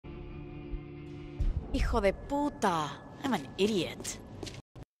Hijo de puta. I'm an idiot.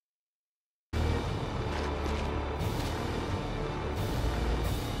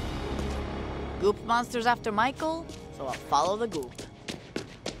 Goop monster's after Michael, so I'll follow the goop.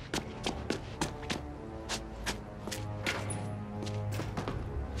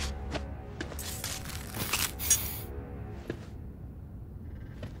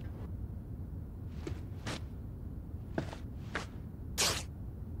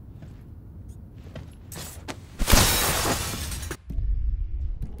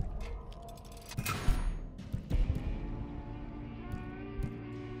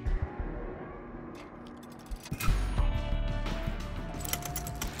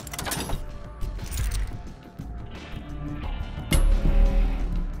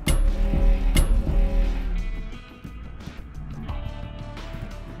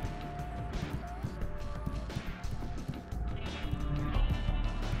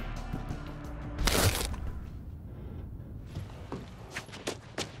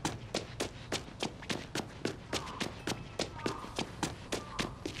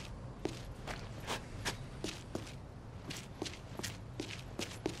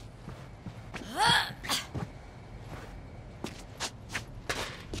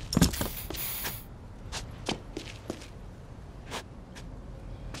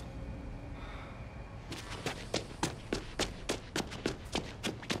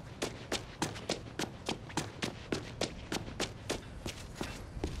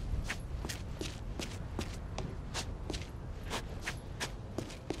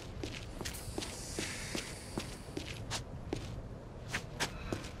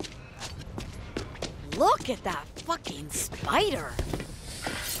 Look at that fucking spider!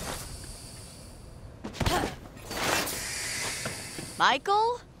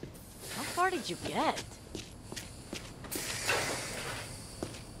 Michael? How far did you get?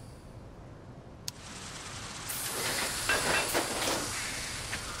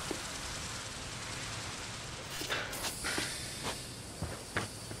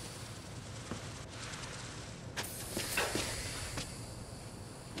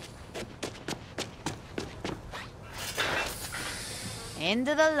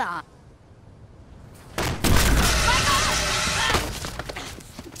 Into the line.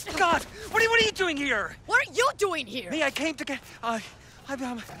 God! What are you doing here? What are you doing here? Me, I came to get...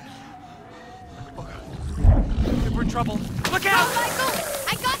 we're in trouble. Look out! Oh, Michael!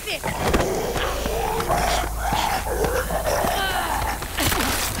 I got this!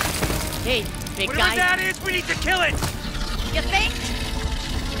 Hey, big guy. Whatever that is, we need to kill it! You think?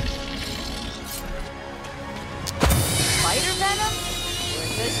 Spider venom?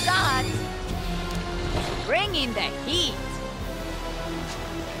 Worth a shot. Bringing the heat.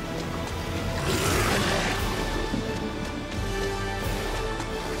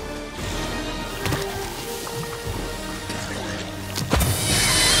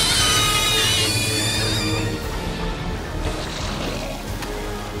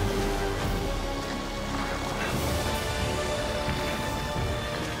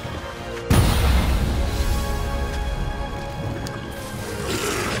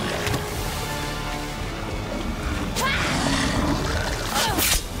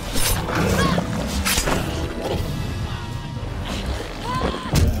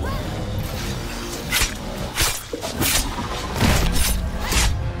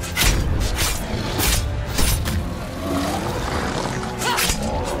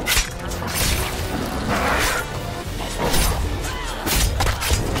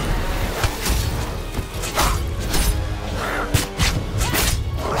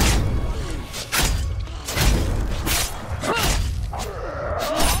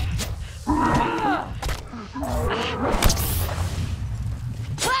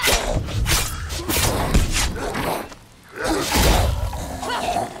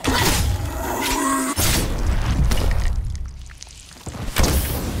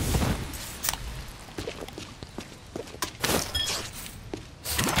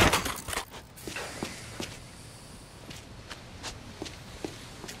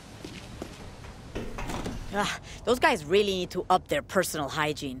 Those guys really need to up their personal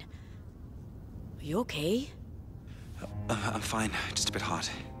hygiene. Are you okay? I'm fine. Just a bit hot.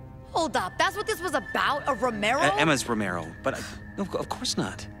 Hold up, that's what this was about? A Romero? Emma's Romero, but of course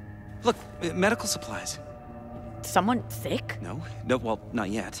not. Look, medical supplies. Someone sick? No, well, not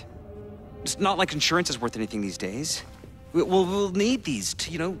yet. It's not like insurance is worth anything these days. We'll need these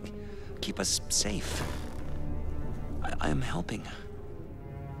to, keep us safe. I am helping.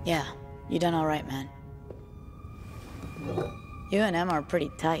 Yeah, you done all right, man. You and Emma are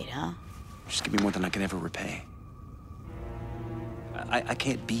pretty tight, huh? Just give me more than I can ever repay. I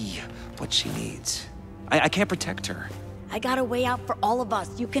can't be what she needs. I can't protect her. I got a way out for all of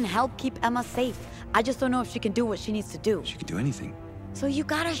us. You can help keep Emma safe. I just don't know if she can do what she needs to do. She can do anything. So you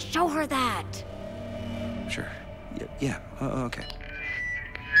gotta show her that. Sure. Yeah. Okay.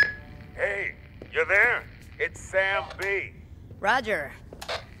 Hey, you there? It's Sam B. Roger.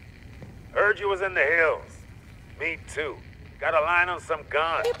 Heard you was in the hills. Me too. Got a line on some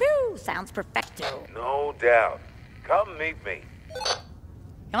guns. Pew pew. Sounds perfecto. No doubt. Come meet me.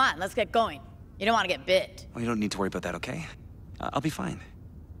 Come on, let's get going. You don't want to get bit. Well, you don't need to worry about that, okay? I'll be fine.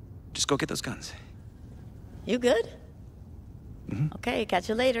 Just go get those guns. You good? Mm-hmm. Okay, catch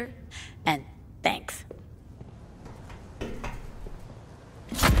you later. And thanks.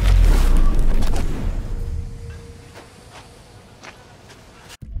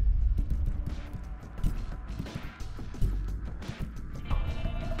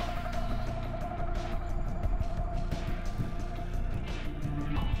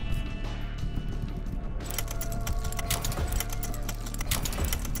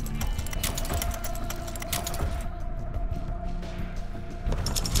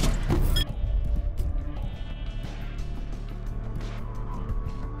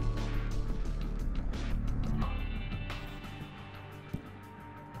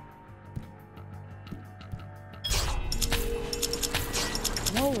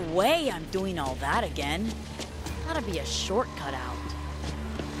 No way I'm doing all that again. Gotta be a shortcut out.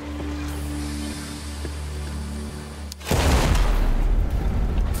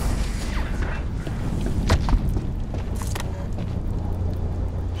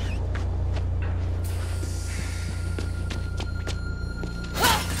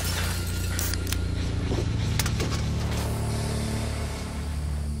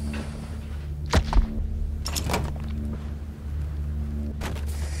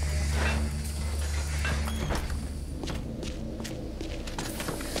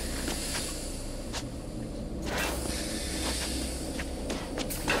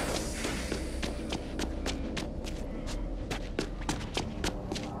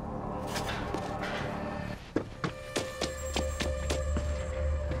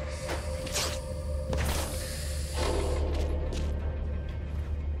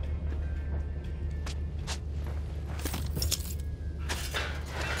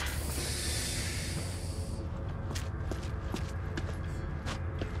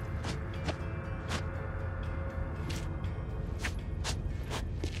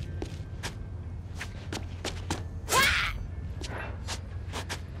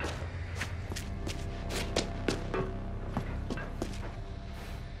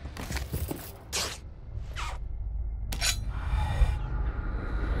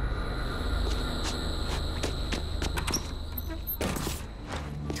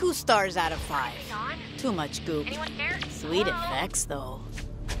 Two stars out of 5. Too much goop. Sweet effects, though.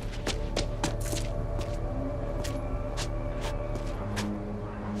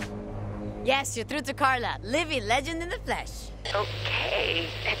 Yes, you're through to Carla. Livy legend in the flesh. Okay,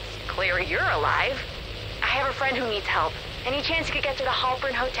 it's clear you're alive. I have a friend who needs help. Any chance you could get to the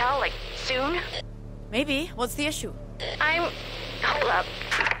Halpern Hotel, like, soon? Maybe. What's the issue? Hold up.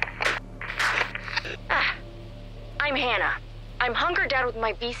 I'm Hannah. I'm hunkered down with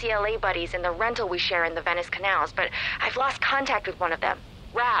my BCLA buddies in the rental we share in the Venice canals, but I've lost contact with one of them.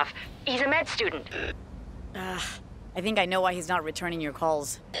 Rav. He's a med student. I think I know why he's not returning your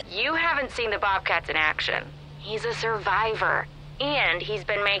calls. You haven't seen the Bobcats in action. He's a survivor, and he's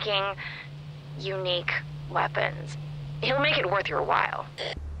been making unique weapons. He'll make it worth your while.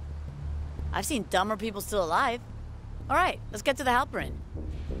 I've seen dumber people still alive. All right, let's get to the Halperin.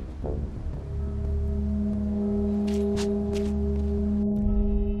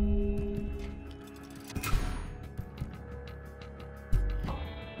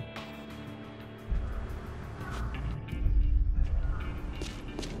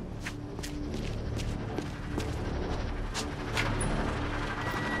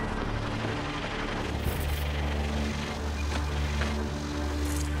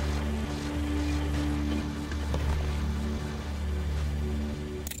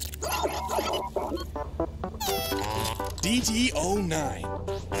 DD09.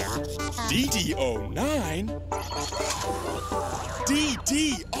 DD09?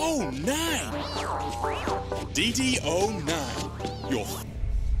 DD09! DD09. Your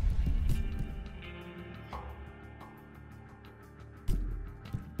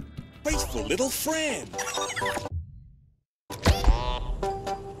faithful little friend.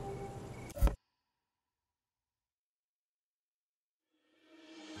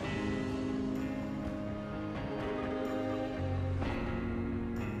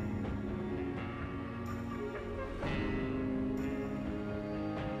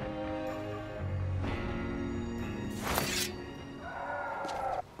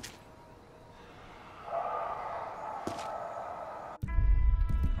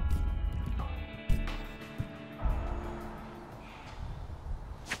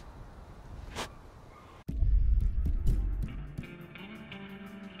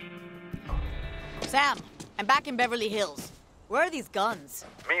 Sam, I'm back in Beverly Hills. Where are these guns?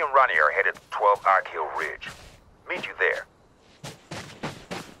 Me and Ronnie are headed to 12 Ark Hill Ridge. Meet you there.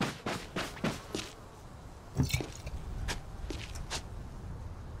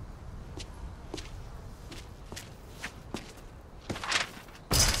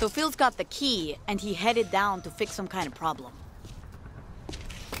 So Phil's got the key, and he headed down to fix some kind of problem.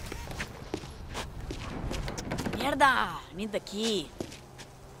 Mierda! Need the key.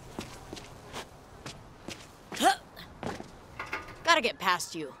 Huh. Gotta get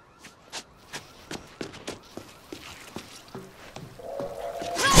past you.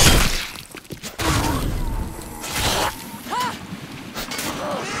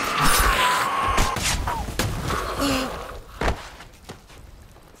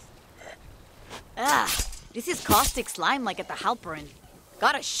 This is caustic slime like at the Halperin.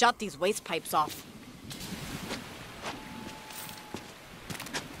 Gotta shut these waste pipes off.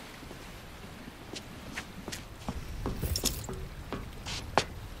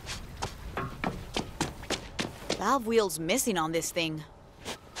 Valve wheel's missing on this thing.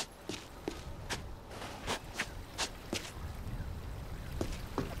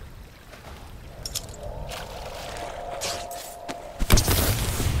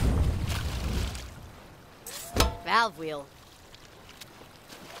 Valve wheel.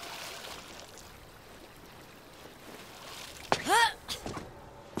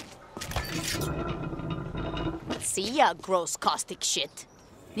 See ya, gross caustic shit.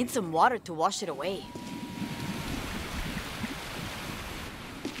 Need some water to wash it away.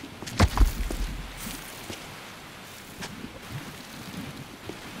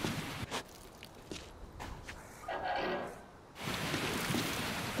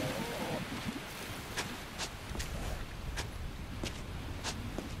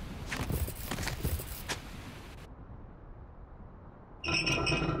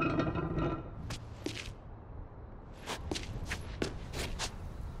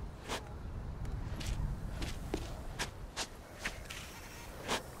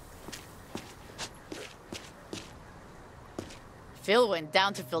 Phil went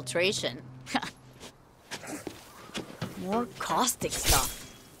down to filtration. More caustic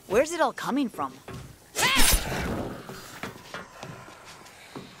stuff. Where's it all coming from?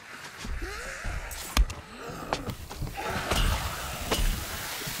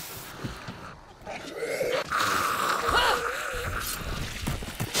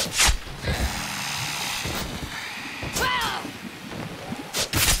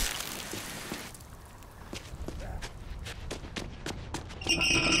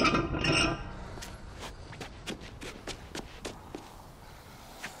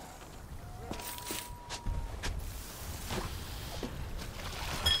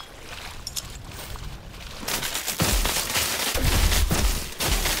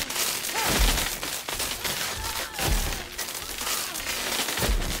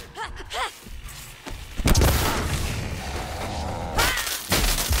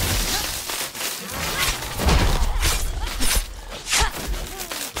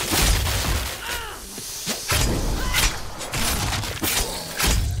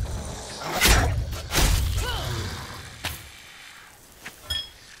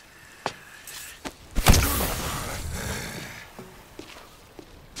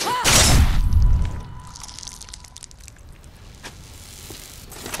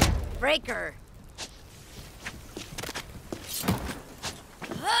 Breaker.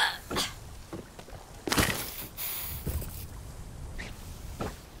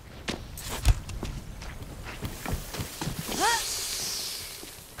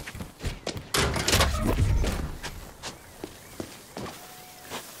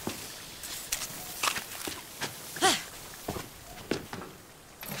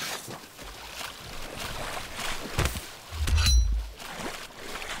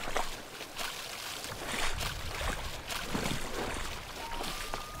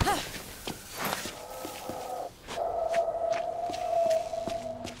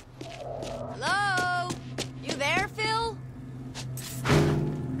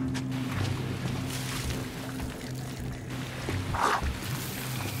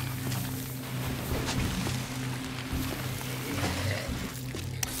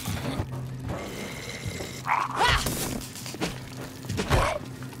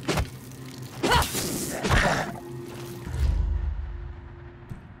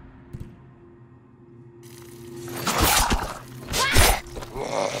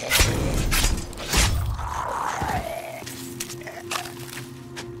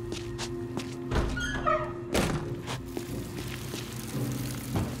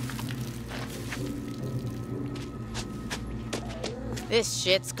 This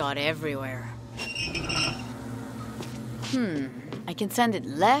shit's got everywhere. I can send it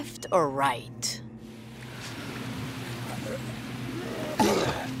left or right.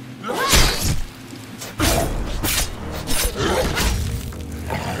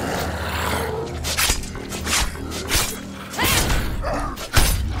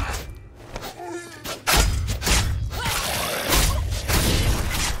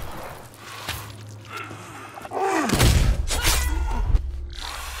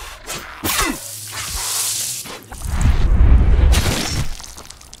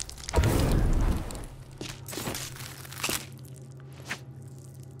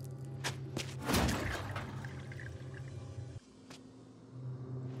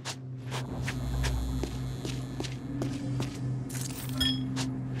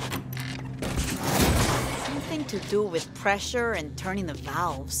 To do with pressure and turning the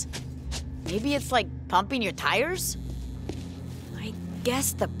valves. Maybe it's like pumping your tires? I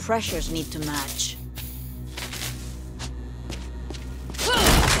guess the pressures need to match.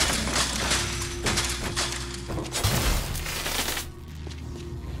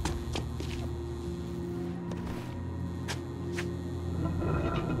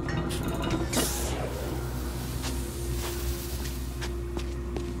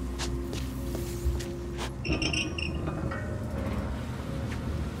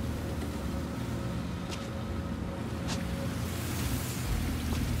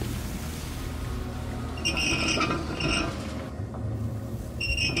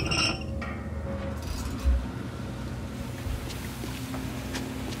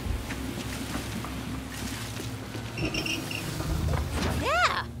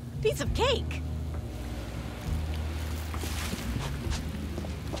 Yeah, piece of cake.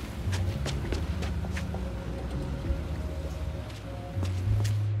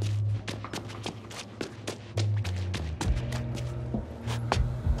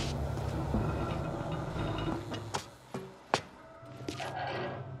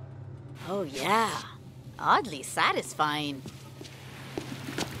 Oh yeah, oddly satisfying.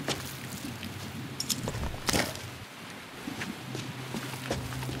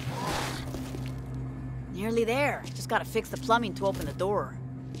 Nearly there. Just gotta fix the plumbing to open the door.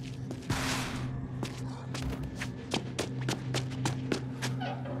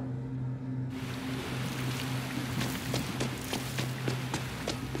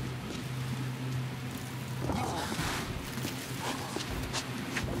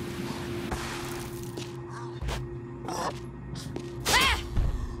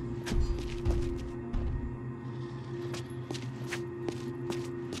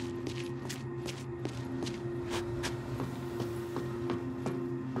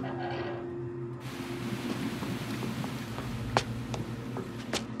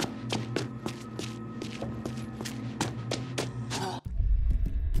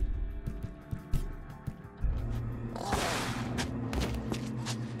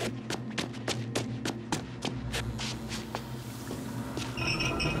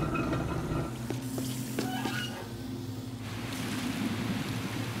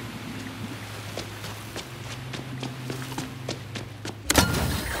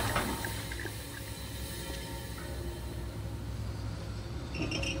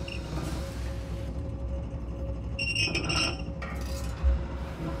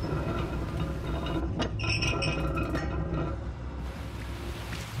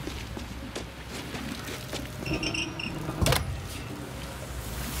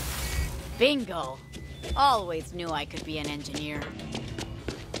 Bingo! Always knew I could be an engineer.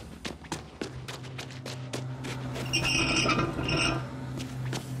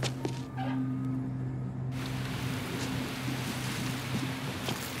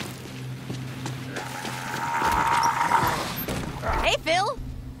 Hey, Phil!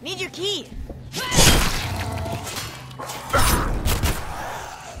 Need your key.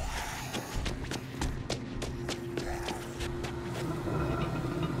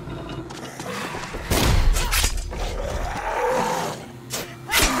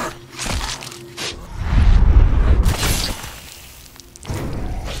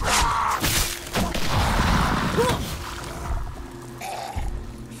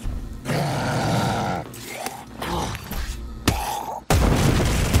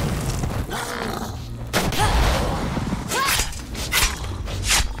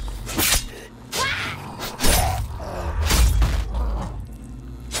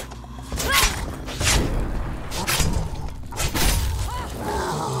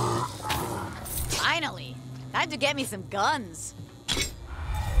 Time to get me some guns.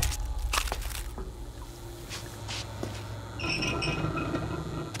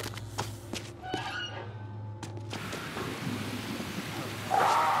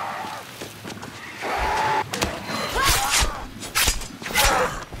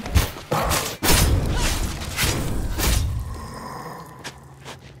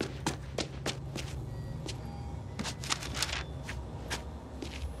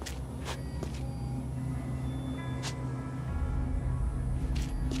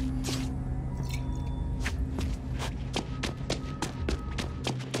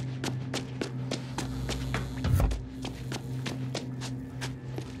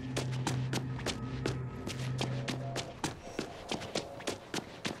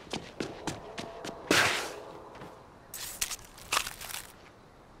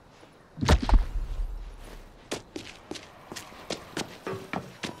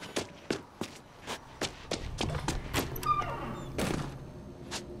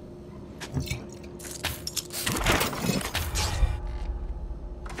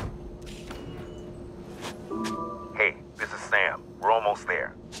 almost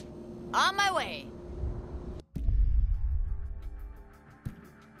there. On my way.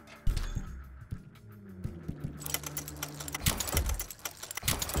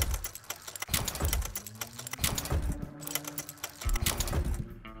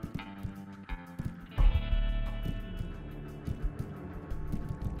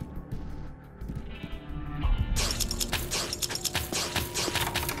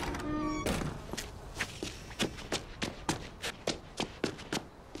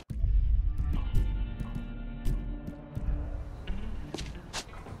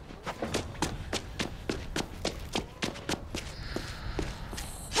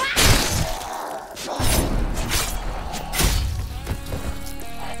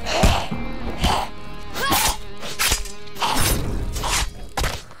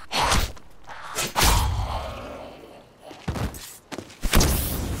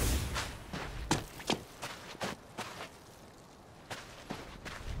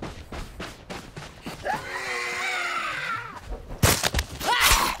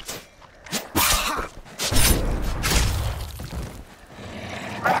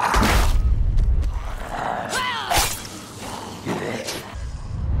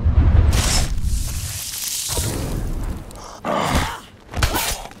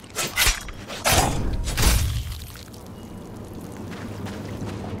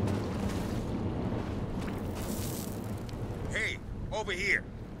 Over here.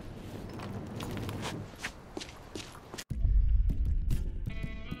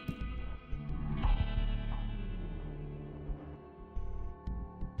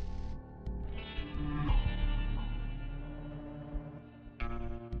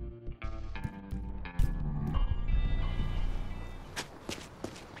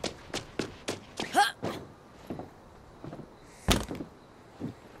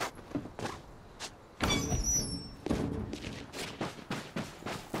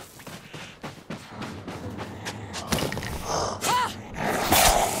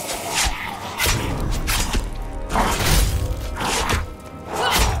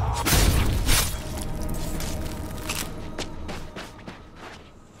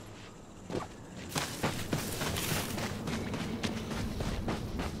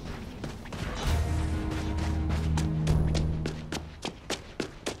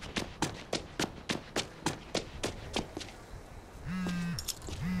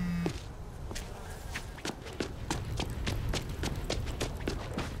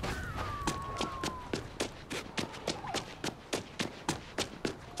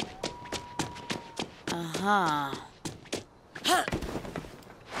 Uh-huh.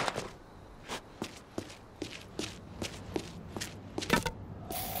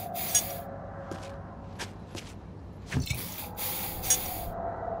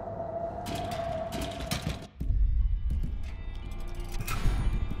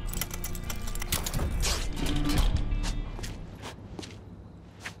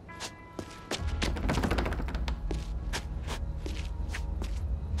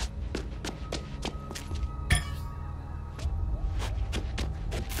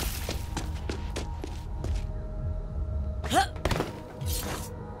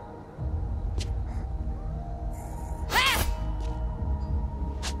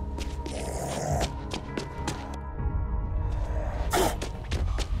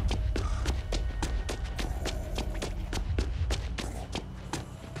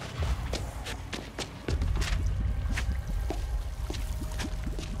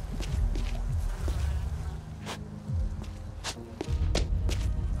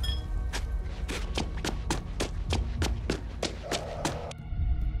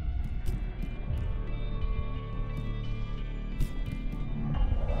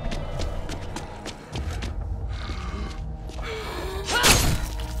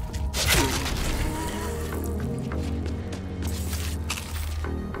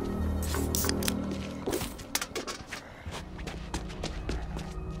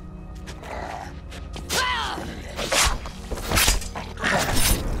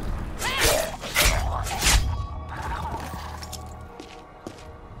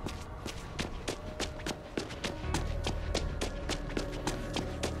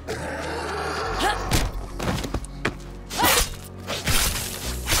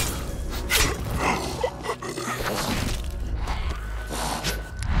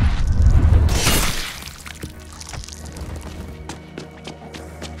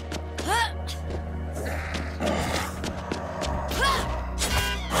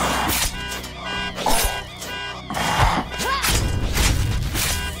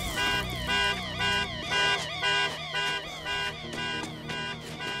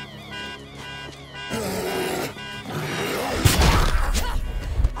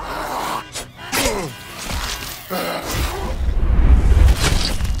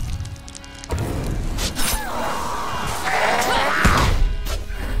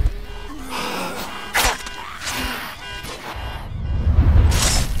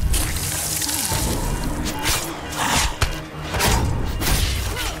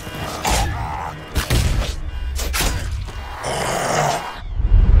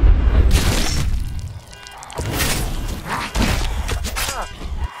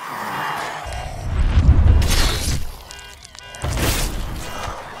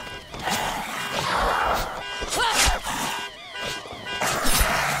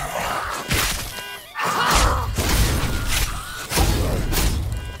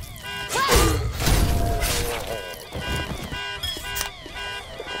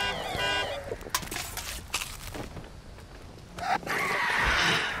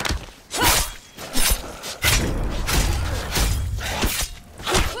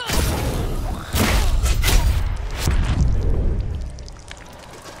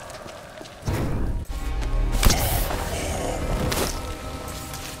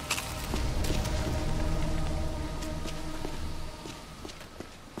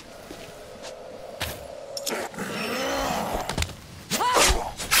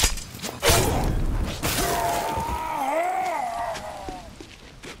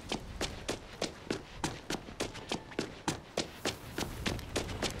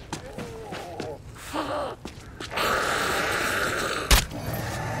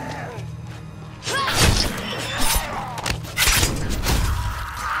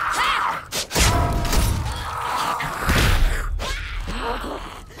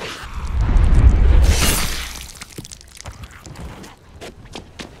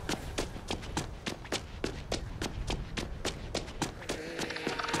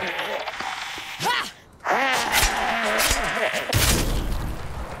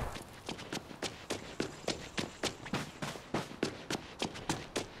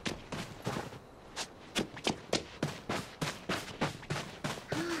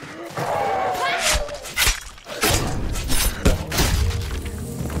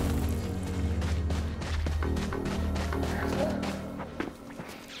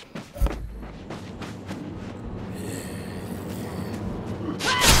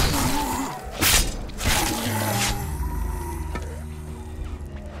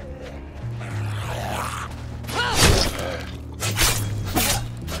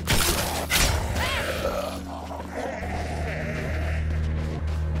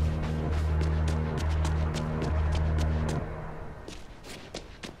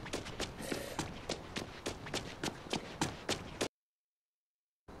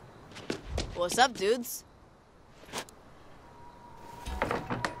 What's up, dudes?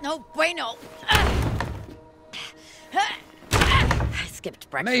 No bueno. I skipped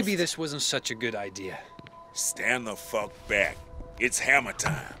breakfast. Maybe this wasn't such a good idea. Stand the fuck back. It's hammer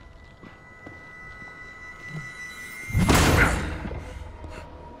time.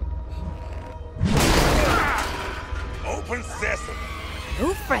 Open sesame.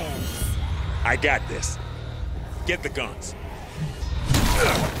 New friends. I got this. Get the guns.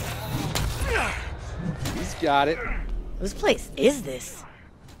 He's got it. Whose place is this?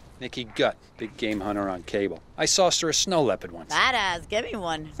 Nicky Gut, big game hunter on cable. I sauced her a snow leopard once. Badass, give me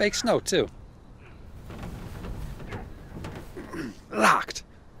one. Fake snow, too. Locked.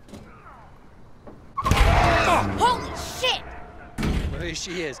 Oh, holy shit! Well, there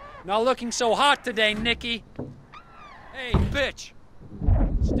she is. Not looking so hot today, Nicky. Hey, bitch.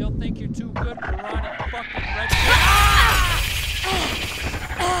 Still think you're too good for Ronnie fucking Red?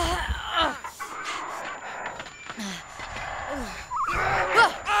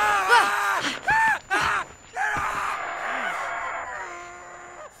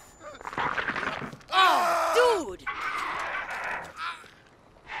 Oh, dude!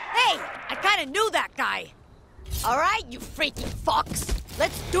 Hey, I kinda knew that guy. All right, you freaky fucks.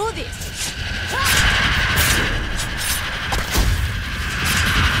 Let's do this.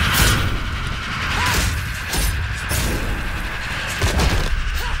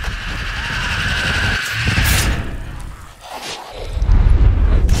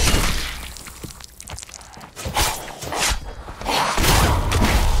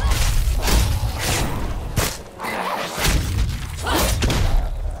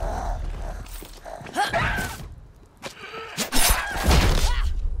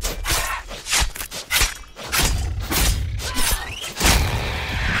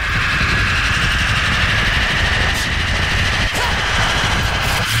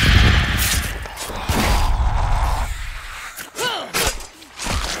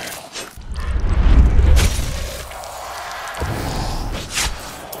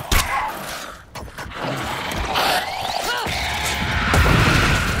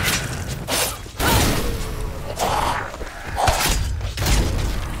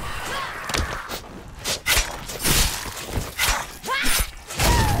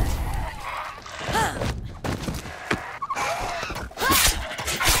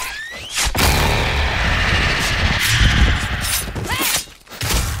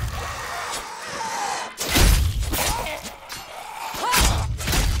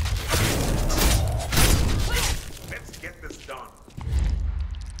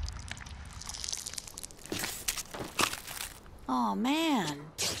 Oh, man.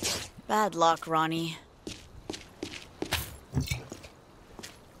 Bad luck, Ronnie.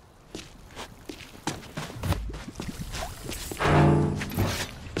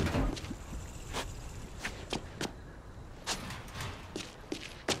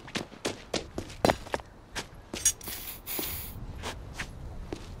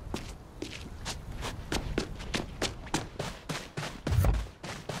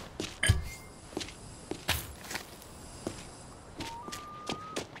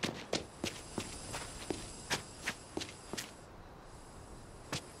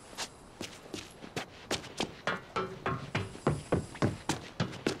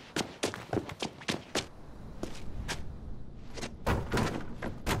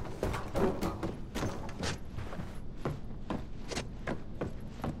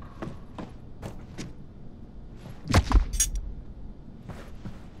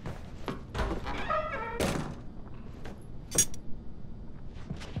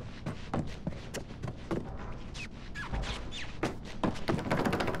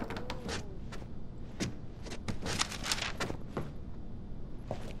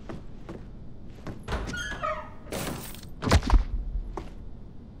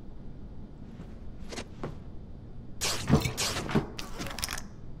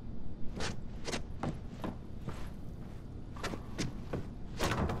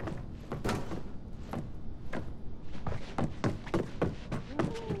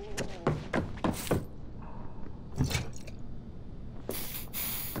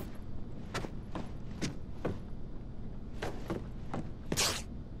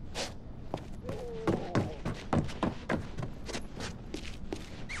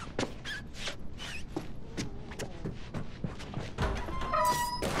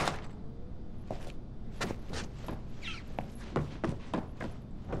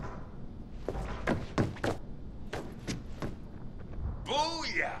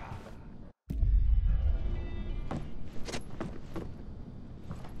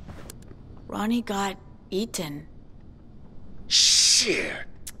 Ronnie got eaten. Shit.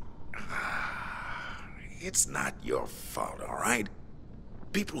 It's not your fault, all right?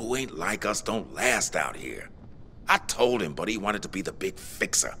 People who ain't like us don't last out here. I told him, but he wanted to be the big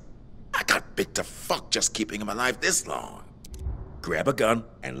fixer. I got bit to fuck just keeping him alive this long. Grab a gun,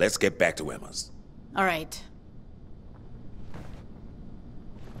 and let's get back to Emma's. All right.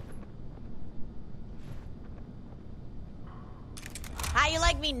 How you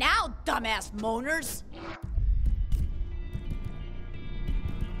like me now, dumbass moaners?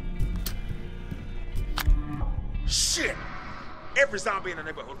 Shit! Every zombie in the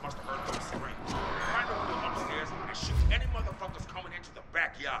neighborhood must have heard those screams. Find the window upstairs and shoot any motherfuckers coming into the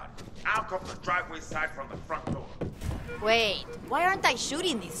backyard. I'll cover the driveway side from the front door. Wait, why aren't I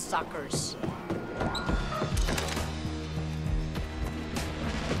shooting these suckers?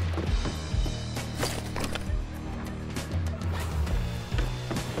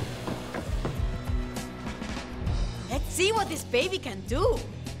 Let's see what this baby can do.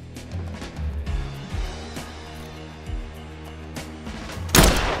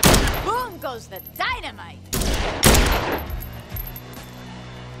 Boom goes the dynamite.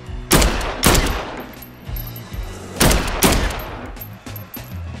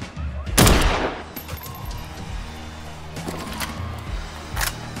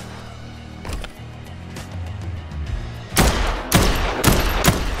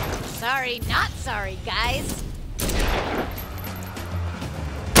 Sorry, not sorry, guys.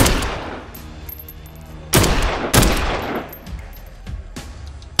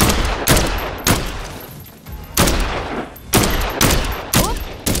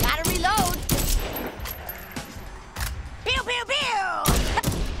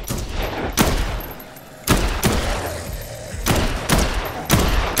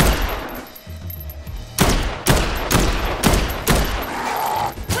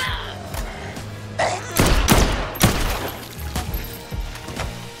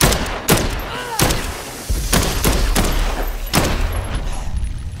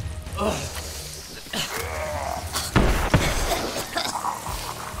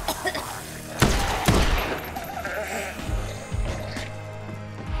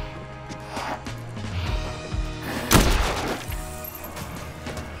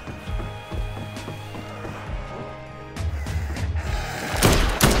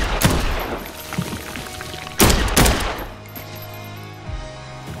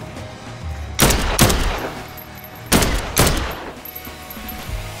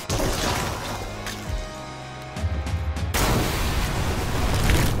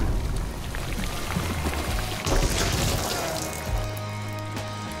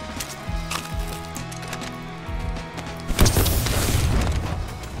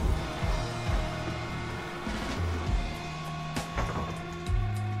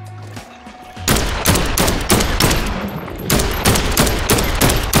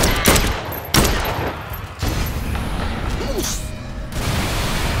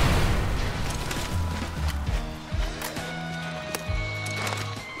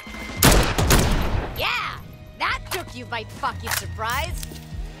 By fucking surprise.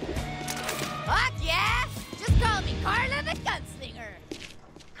 Fuck yeah! Just call me Carla the Gunslinger.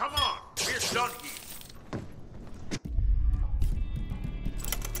 Come on, we're done here.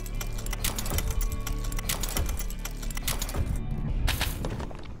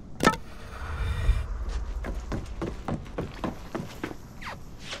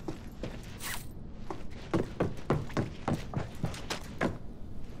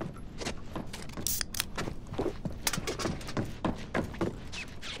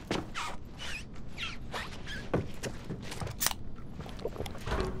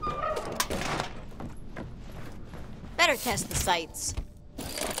 Better test the sights.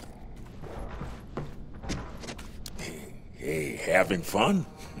 Hey, having fun?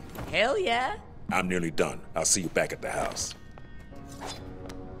 Hell yeah. I'm nearly done. I'll see you back at the house.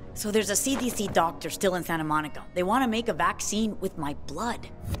 So there's a CDC doctor still in Santa Monica. They want to make a vaccine with my blood.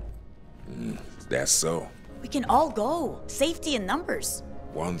 That's so. We can all go. Safety in numbers.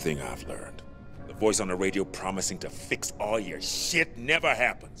 One thing I've learned. The voice on the radio promising to fix all your shit never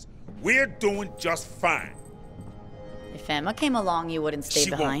happens. We're doing just fine. If Emma came along, you wouldn't stay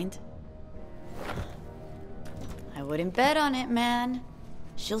behind. I wouldn't bet on it, man.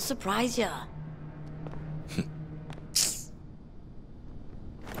 She'll surprise ya.